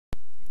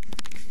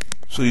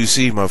So you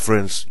see, my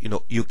friends,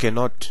 you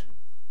cannot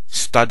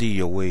study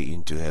your way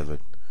into heaven.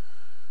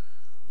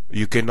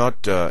 You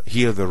cannot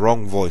hear the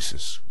wrong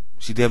voices.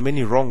 See, there are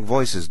many wrong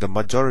voices. The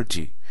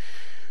majority,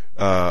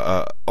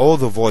 all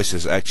the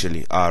voices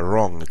actually are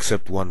wrong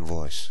except one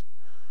voice.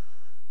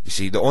 You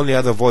see, the only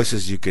other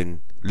voices you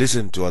can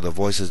listen to are the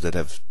voices that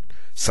have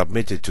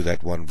submitted to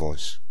that one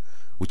voice,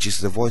 which is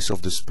the voice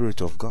of the Spirit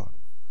of God.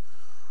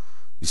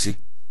 You see,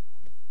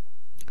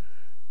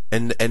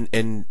 and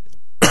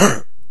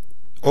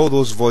all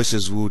those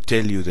voices will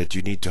tell you that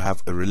you need to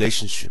have a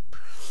relationship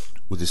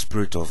with the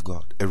Spirit of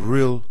God, a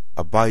real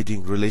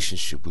abiding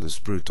relationship with the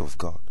Spirit of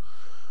God.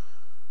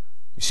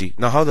 You see,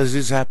 now how does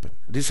this happen?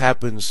 This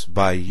happens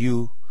by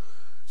you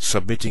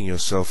submitting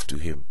yourself to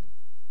Him.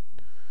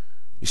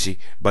 You see,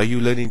 by you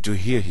learning to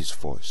hear His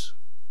voice,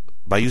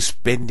 by you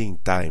spending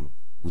time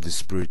with the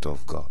Spirit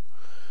of God.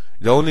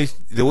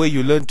 The way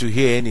you learn to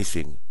hear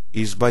anything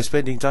is by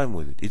spending time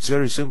with it. It's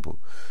very simple.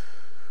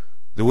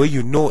 The way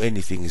you know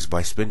anything is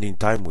by spending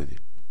time with it.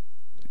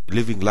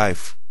 Living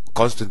life,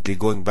 constantly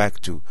going back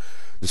to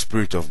the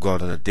Spirit of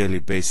God on a daily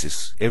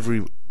basis,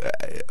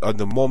 on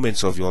the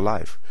moments of your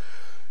life.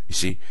 You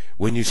see,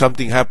 when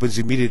something happens,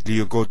 immediately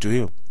you go to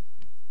Him.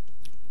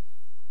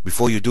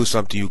 Before you do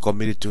something, you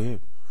commit it to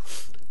Him.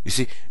 You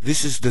see,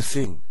 this is the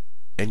thing,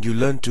 and you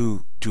learn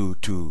to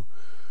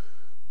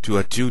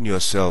attune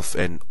yourself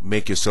and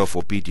make yourself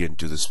obedient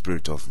to the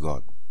Spirit of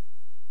God.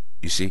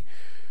 You see,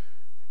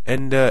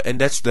 and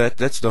that's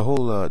the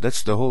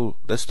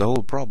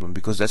whole problem,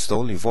 because that's the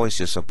only voice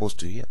you're supposed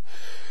to hear.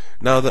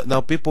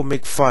 Now people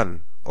make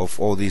fun of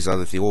all these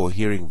other things. Oh,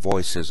 hearing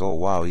voices. Oh,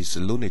 wow, he's a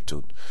Looney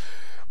Tune.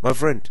 My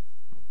friend,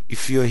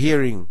 if you're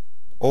hearing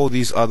all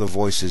these other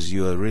voices,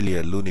 you are really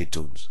a Looney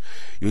Tunes.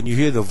 When you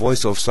hear the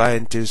voice of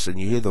scientists, and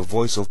you hear the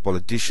voice of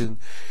politicians,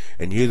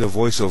 and you hear the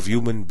voice of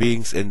human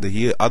beings, and you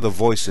hear other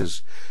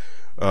voices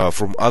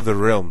from other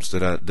realms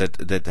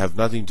that have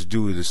nothing to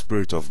do with the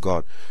Spirit of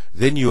God,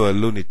 then you are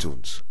Looney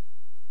Tunes.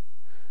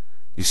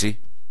 You see?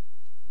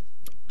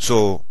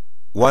 So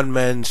one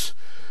man's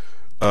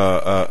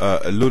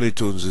Looney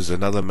Tunes is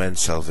another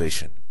man's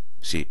salvation.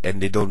 See,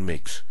 and they don't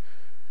mix.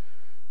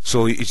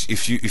 So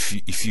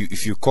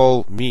if you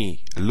call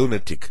me a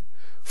lunatic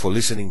for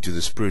listening to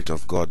the Spirit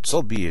of God,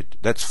 so be it.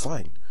 That's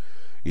fine.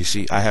 You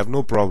see, I have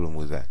no problem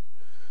with that.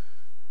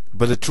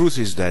 But the truth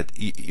is that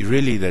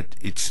really that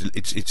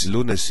it's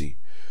lunacy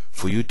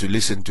for you to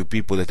listen to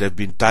people that have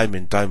been time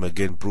and time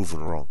again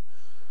proven wrong.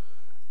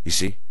 You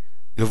see,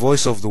 the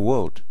voice of the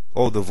world,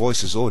 all the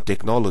voices, oh,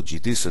 technology,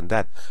 this and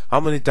that.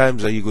 How many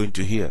times are you going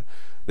to hear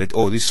that,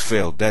 oh, this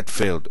failed, that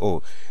failed?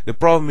 Oh, the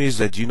problem is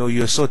that,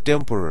 you're so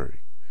temporary.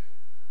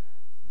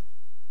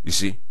 You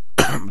see,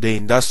 the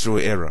industrial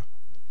era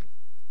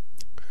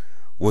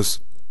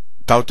was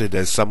touted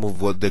as some of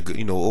what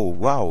oh,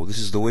 wow, this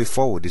is the way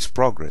forward, it's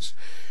progress.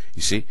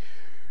 You see,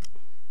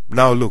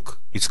 now look,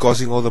 it's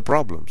causing all the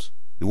problems.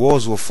 The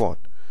wars were fought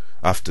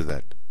after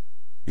that.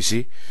 You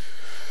see,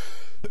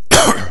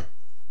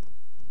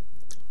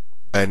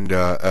 and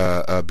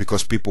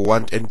because people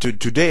want, and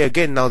today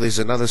again, now there's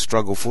another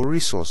struggle for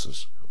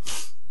resources.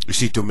 You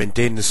see, to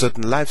maintain a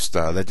certain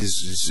lifestyle that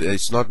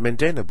it's not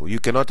maintainable. You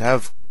cannot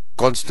have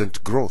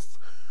constant growth.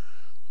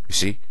 You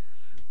see,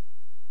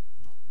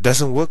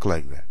 doesn't work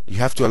like that. You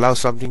have to allow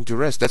something to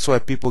rest. That's why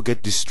people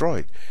get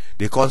destroyed.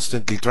 They're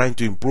constantly trying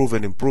to improve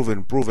and improve and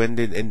improve, and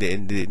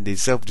they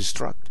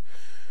self-destruct.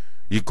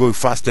 You go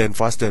faster and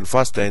faster and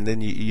faster, and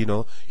then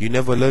you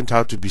never learned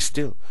how to be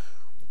still.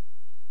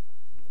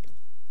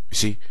 You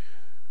see,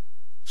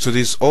 so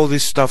there's all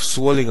this stuff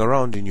swirling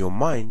around in your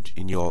mind,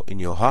 in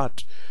your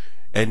heart,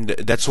 and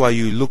that's why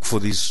you look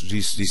for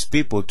these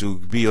people to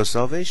be your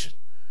salvation.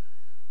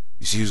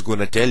 You see, who's going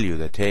to tell you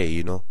that,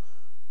 hey,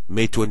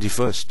 May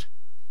 21st,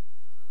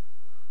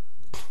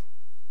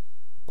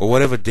 or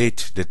whatever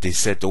date that they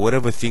set, or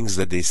whatever things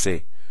that they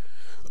say.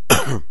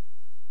 You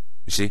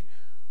see,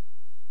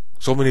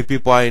 so many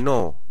people I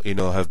know,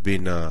 have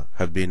been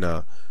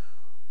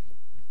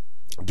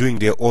doing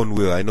their own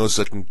will. I know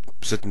certain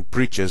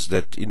preachers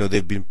that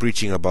they've been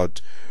preaching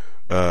about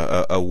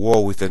a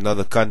war with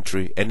another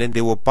country, and then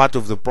they were part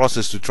of the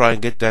process to try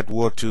and get that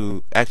war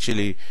to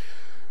actually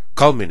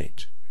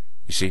culminate.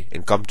 You see,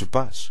 and come to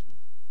pass.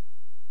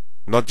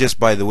 Not just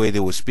by the way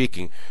they were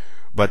speaking,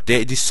 but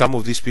some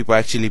of these people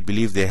actually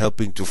believe they're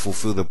helping to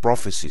fulfill the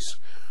prophecies.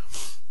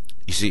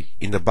 You see,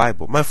 in the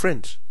Bible. My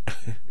friends,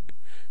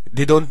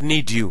 they don't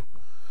need you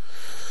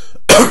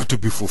to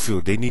be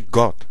fulfilled. They need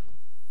God.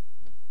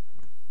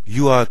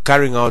 You are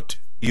carrying out,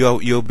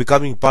 you're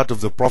becoming part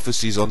of the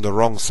prophecies on the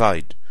wrong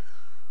side.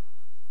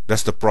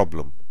 That's the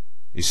problem.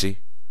 You see,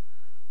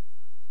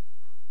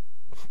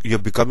 you're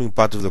becoming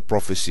part of the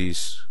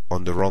prophecies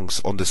on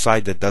the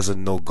side that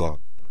doesn't know God.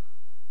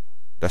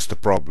 That's the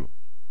problem.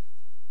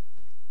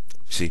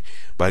 See,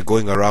 by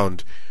going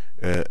around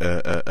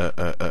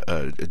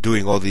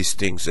doing all these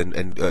things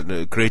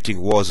and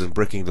creating wars and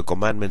breaking the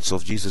commandments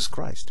of Jesus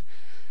Christ.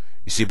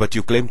 You see, but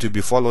you claim to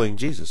be following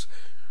Jesus.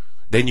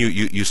 Then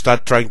you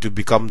start trying to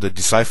become the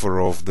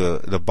decipherer of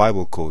the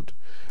Bible code,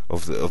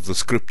 of the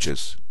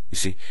scriptures. You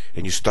see,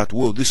 and you start,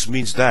 whoa, this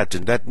means that,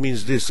 and that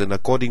means this, and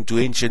according to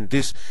ancient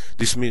this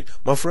means,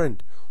 my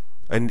friend.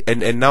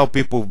 And now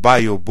people buy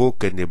your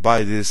book, and they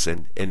buy this,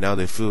 and now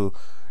they feel,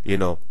 you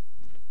know,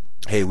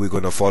 hey, we're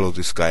gonna follow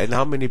this guy. And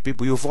how many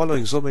people you're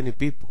following? So many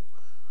people.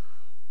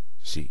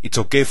 See, it's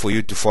okay for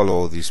you to follow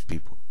all these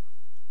people.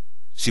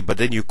 See, but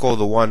then you call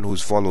the one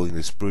who's following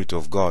the Spirit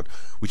of God,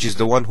 which is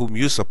the one whom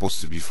you're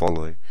supposed to be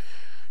following,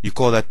 you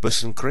call that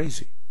person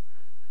crazy.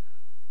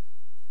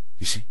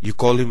 You see, you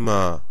call him,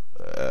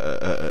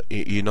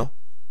 you know,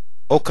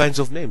 all kinds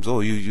of names. Oh,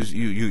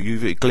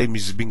 you claim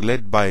he's being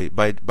led by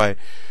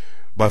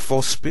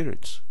false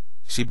spirits.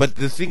 See, but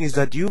the thing is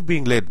that you're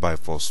being led by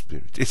false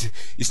spirits.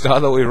 It's the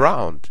other way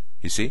around.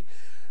 You see.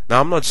 Now,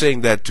 I'm not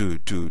saying that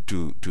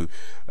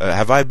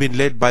have I been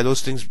led by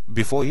those things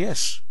before?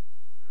 Yes,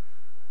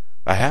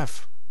 I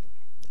have.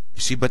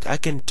 You see, but I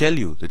can tell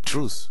you the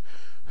truth.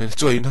 And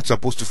that's why you're not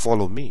supposed to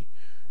follow me.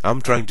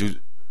 I'm trying to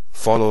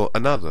follow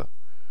another.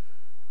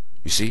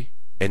 You see,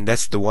 and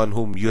that's the one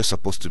whom you're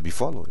supposed to be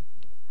following.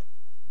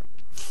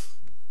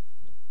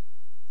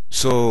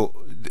 So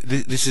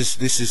this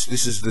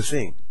is the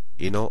thing.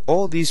 You know,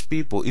 all these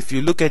people, if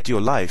you look at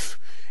your life,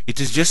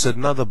 it is just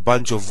another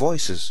bunch of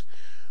voices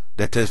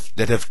that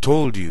have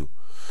told you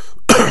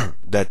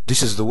that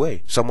this is the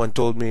way. Someone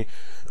told me,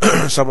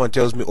 someone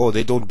tells me, oh,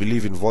 they don't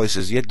believe in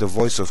voices, yet the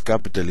voice of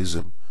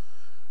capitalism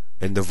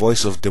and the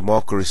voice of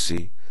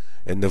democracy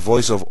and the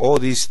voice of all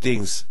these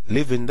things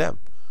live in them.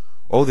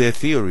 All their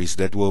theories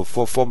that were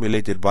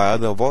formulated by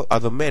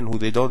other men who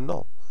they don't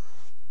know.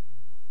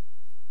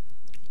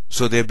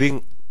 So they're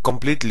being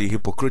completely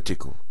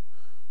hypocritical.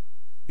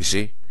 You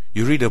see,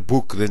 you read a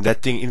book, then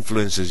that thing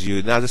influences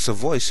you. Now there's a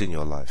voice in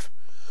your life.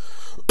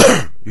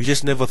 You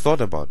just never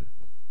thought about it.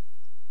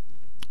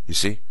 You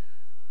see,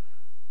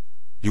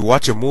 you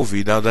watch a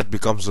movie, now that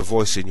becomes a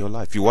voice in your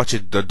life. You watch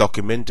the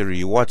documentary,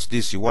 you watch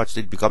this, you watch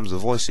it, becomes a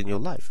voice in your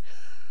life.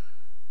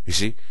 You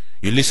see,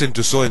 you listen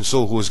to so and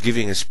so who is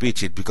giving a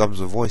speech, it becomes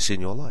a voice in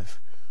your life.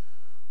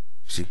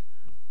 See,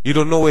 you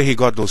don't know where he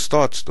got those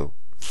thoughts though.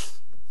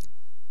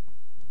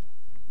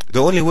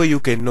 The only way you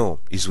can know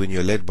is when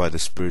you're led by the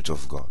Spirit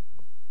of God.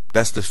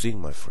 That's the thing,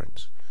 my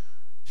friends.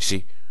 You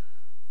see,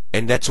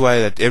 and that's why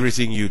that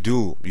everything you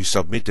do, you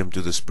submit them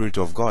to the Spirit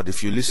of God.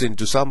 If you listen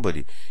to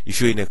somebody,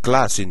 if you're in a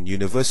class in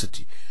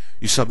university,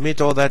 you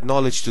submit all that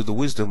knowledge to the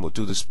wisdom or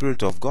to the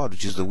Spirit of God,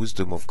 which is the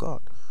wisdom of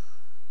God.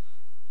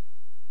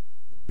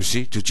 You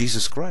see, to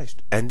Jesus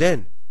Christ. And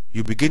then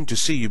you begin to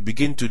see, you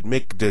begin to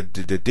make the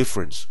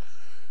difference.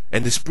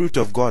 And the Spirit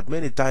of God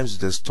many times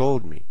has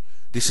told me,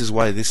 this is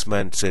why this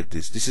man said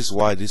this. This is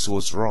why this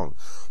was wrong.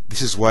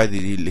 This is why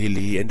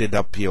he ended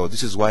up here. Or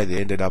this is why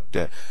they ended up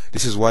there.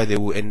 This is why they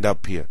will end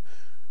up here.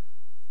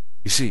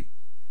 You see,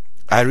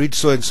 I read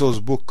so and so's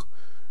book.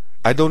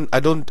 I don't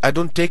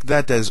take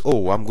that as,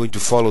 oh, I'm going to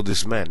follow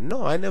this man.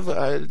 No, I never.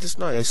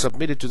 I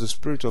submit it to the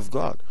Spirit of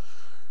God.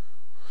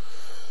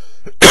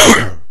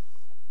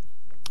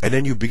 And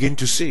then you begin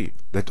to see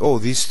that, oh,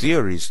 these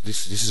theories,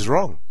 this is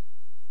wrong.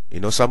 You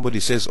know, somebody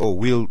says, oh,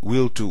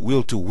 will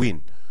to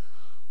win.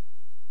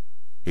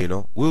 You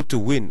know, will to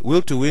win.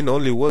 Will to win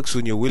only works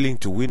when you're willing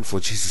to win for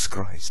Jesus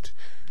Christ,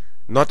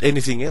 not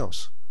anything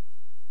else.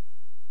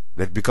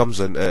 That becomes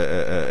an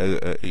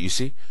you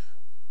see,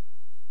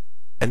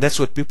 and that's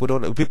what people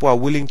don't. People are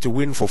willing to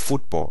win for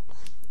football,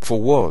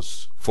 for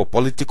wars, for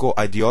political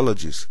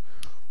ideologies.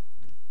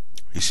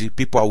 You see,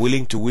 people are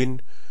willing to win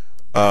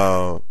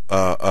for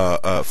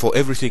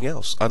everything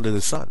else under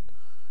the sun,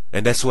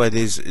 and that's why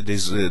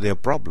there are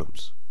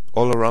problems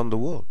all around the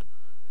world.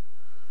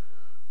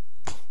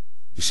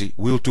 You see,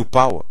 will to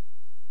power.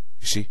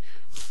 You see,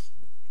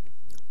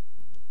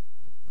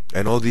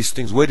 and all these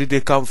things. Where did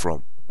they come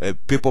from?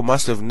 People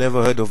must have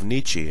never heard of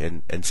Nietzsche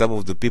and some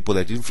of the people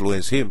that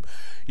influenced him.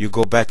 You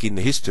go back in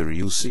history,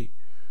 you'll see,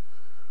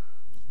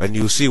 and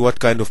you'll see what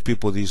kind of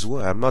people these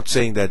were. I'm not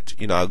saying that,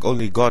 you know,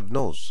 only God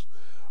knows.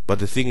 But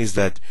the thing is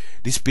that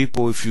these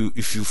people, if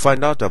you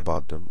find out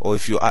about them, or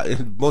if you,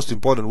 most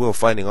important way of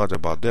finding out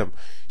about them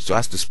is to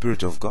ask the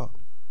Spirit of God.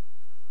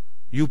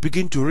 You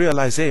begin to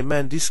realize, hey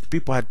man, these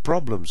people had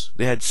problems.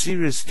 They had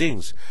serious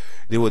things.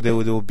 They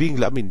were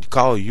being, I mean,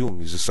 Carl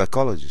Jung is a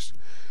psychologist,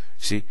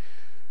 see,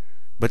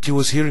 but he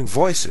was hearing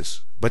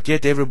voices. But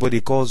yet everybody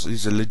calls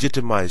he's a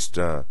legitimized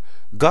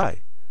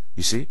guy.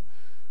 You see,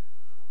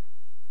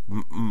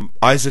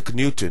 Isaac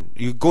Newton.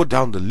 You go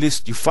down the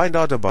list, you find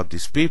out about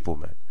these people,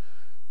 man.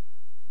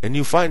 And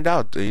you find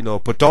out, you know,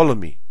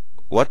 Ptolemy,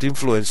 what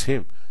influenced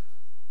him.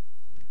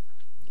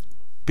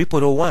 People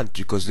don't want,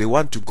 because they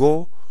want to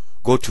go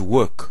to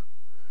work.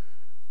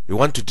 They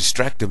want to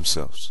distract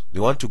themselves. They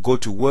want to go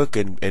to work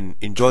and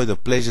enjoy the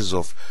pleasures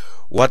of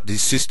what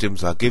these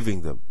systems are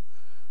giving them.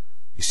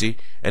 You see?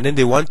 And then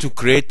they want to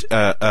create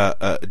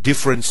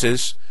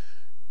differences.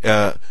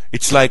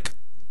 It's like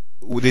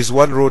there's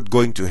one road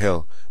going to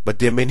hell, but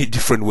there are many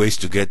different ways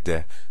to get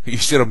there. You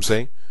see what I'm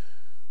saying?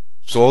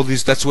 So all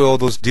these, that's where all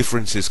those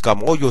differences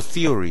come. All your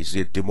theories,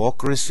 your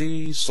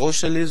democracy,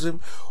 socialism,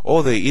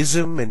 all the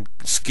ism and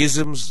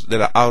schisms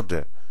that are out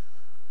there.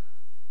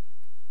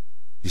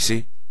 You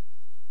see?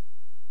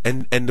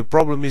 And the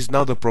problem is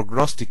now the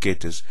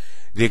prognosticators,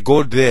 they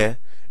go there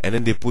and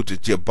then they put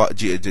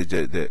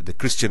the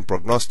Christian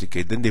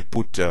prognosticate, then they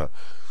put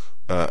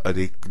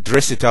they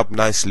dress it up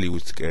nicely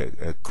with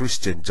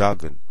Christian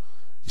jargon.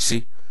 You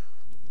see,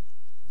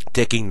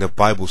 taking the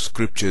Bible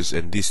scriptures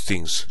and these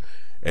things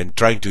and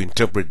trying to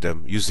interpret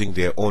them using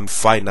their own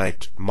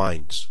finite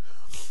minds.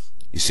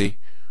 You see,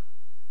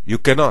 you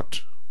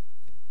cannot.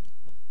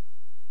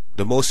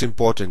 The most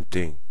important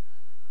thing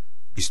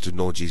is to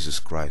know Jesus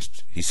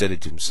Christ. He said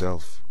it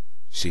himself.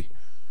 See,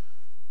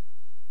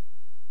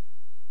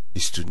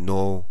 is to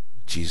know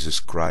Jesus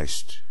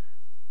Christ,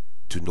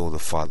 to know the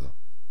Father.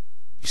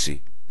 You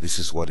see, this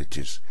is what it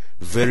is.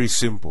 Very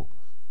simple.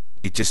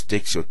 It just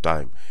takes your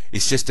time.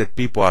 It's just that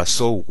people are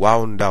so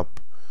wound up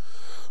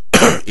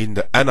in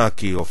the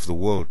anarchy of the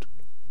world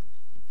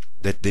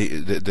that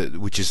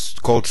which is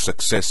called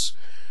success.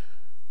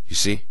 You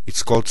see,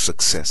 it's called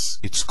success.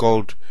 It's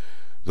called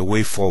the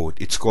way forward.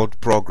 It's called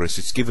progress.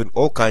 It's given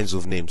all kinds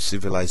of names: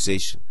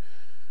 civilization,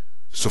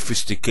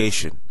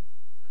 sophistication.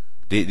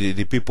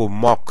 The people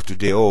mock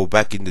today, oh,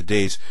 back in the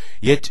days.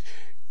 Yet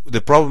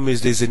the problem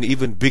is there's an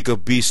even bigger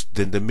beast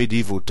than the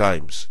medieval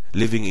times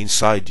living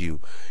inside you.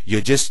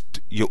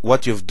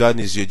 What you've done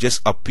is you're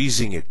just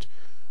appeasing it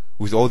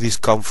with all these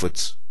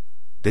comforts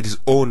that is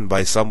owned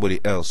by somebody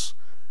else,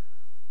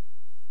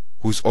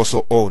 who's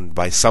also owned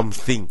by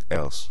something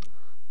else.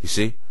 You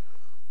see?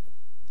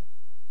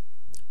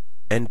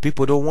 And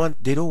people don't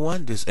want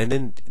this. And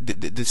then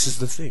this is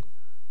the thing.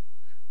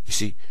 You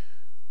see?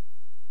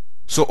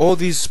 So all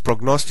these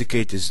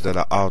prognosticators that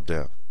are out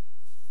there,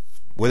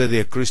 whether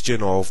they're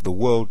Christian or of the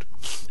world,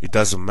 it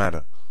doesn't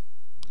matter.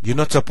 You're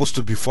not supposed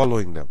to be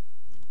following them.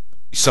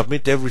 You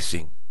submit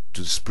everything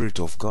to the Spirit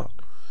of God.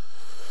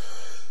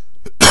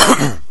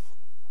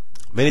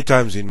 Many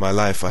times in my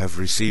life I have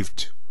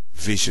received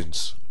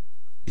visions.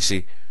 You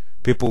see,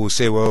 people will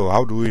say, well,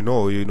 how do we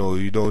know?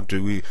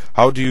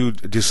 How do you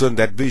discern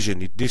that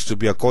vision? It needs to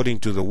be according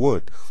to the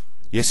Word.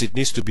 Yes, it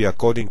needs to be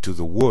according to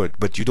the Word,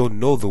 but you don't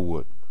know the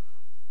Word.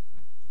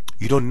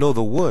 You don't know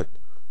the Word.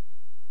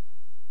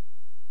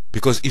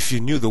 Because if you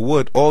knew the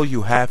Word, all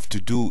you have to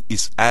do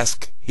is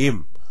ask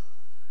Him.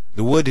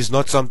 The Word is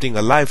not something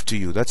alive to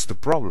you. That's the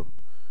problem.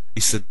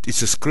 It's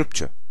a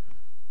scripture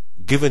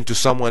given to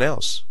someone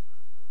else.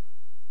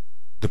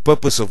 The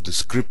purpose of the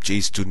scripture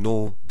is to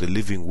know the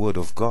living Word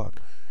of God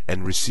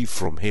and receive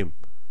from Him.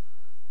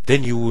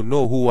 Then you will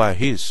know who are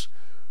His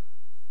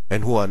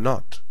and who are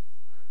not.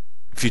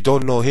 If you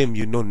don't know Him,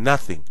 you know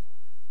nothing.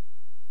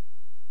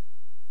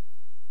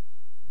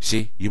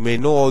 See, you may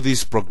know all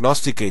these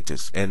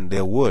prognosticators and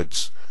their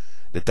words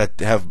that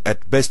have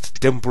at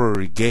best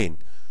temporary gain,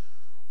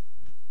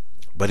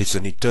 but it's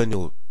an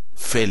eternal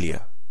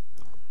failure.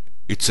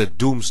 It's a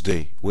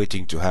doomsday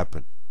waiting to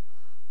happen.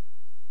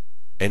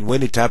 And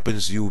when it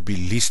happens, you will be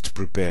least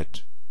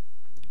prepared.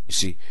 You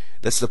see,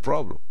 that's the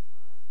problem.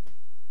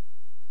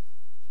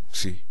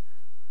 See,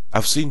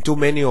 I've seen too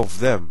many of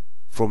them,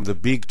 from the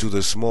big to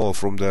the small,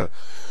 from the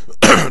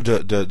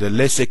the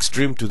less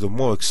extreme to the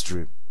more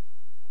extreme.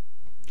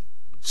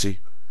 See,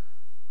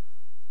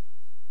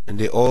 and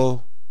they're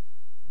all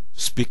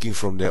speaking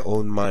from their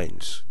own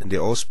minds, and they're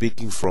all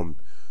speaking from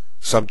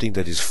something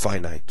that is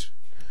finite.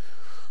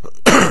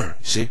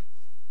 See?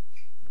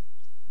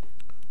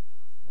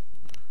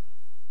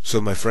 So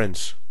my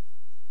friends,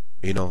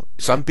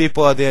 some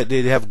people are there,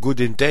 they have good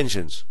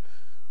intentions,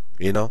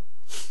 when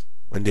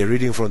they're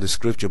reading from the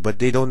scripture, but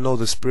they don't know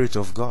the Spirit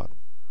of God.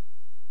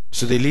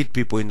 So they lead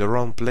people in the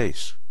wrong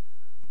place.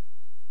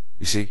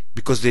 You see,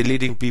 because they're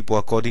leading people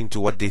according to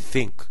what they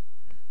think,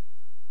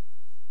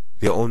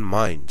 their own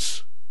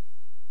minds,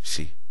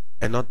 see,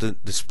 and not the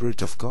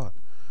Spirit of God.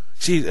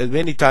 See,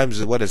 many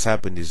times what has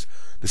happened is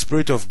the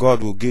Spirit of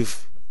God will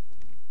give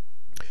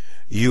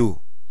you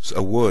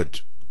a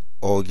word,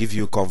 or give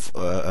you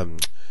a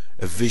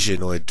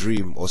vision or a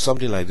dream or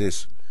something like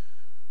this,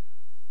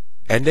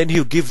 and then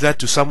He'll give that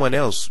to someone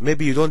else.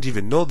 Maybe you don't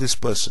even know this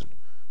person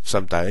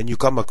sometime, and you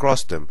come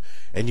across them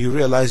and you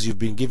realize you've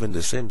been given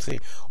the same thing.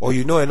 Or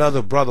you know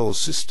another brother or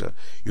sister,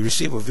 you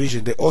receive a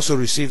vision, they also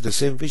receive the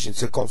same vision.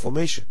 It's a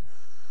confirmation.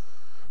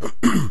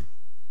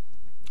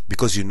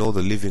 Because you know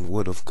the living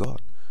Word of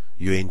God,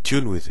 you're in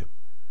tune with Him.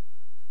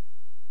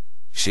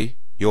 See,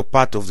 you're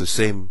part of the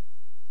same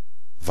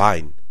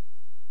vine.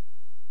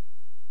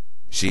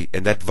 See,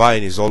 and that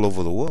vine is all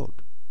over the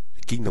world.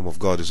 The kingdom of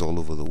God is all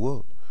over the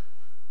world.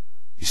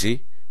 You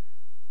see,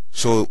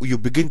 so you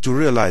begin to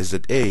realize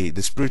that, hey,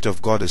 the Spirit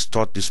of God has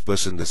taught this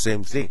person the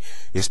same thing.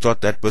 He's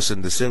taught that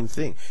person the same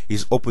thing.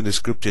 He's opened the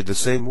scripture the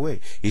same way.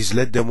 He's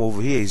led them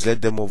over here. He's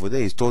led them over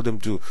there. He's told them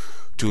to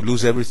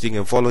lose everything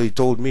and follow. He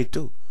told me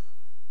too.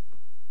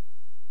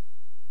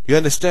 You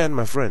understand,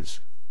 my friends?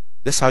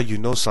 That's how you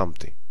know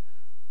something.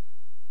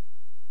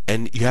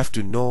 And you have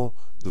to know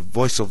the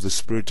voice of the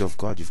Spirit of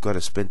God. You've got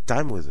to spend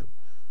time with Him.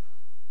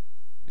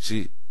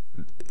 See,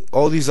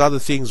 all these other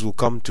things will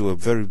come to a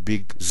very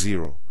big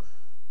zero.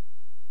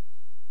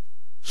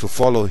 So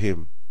follow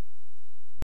Him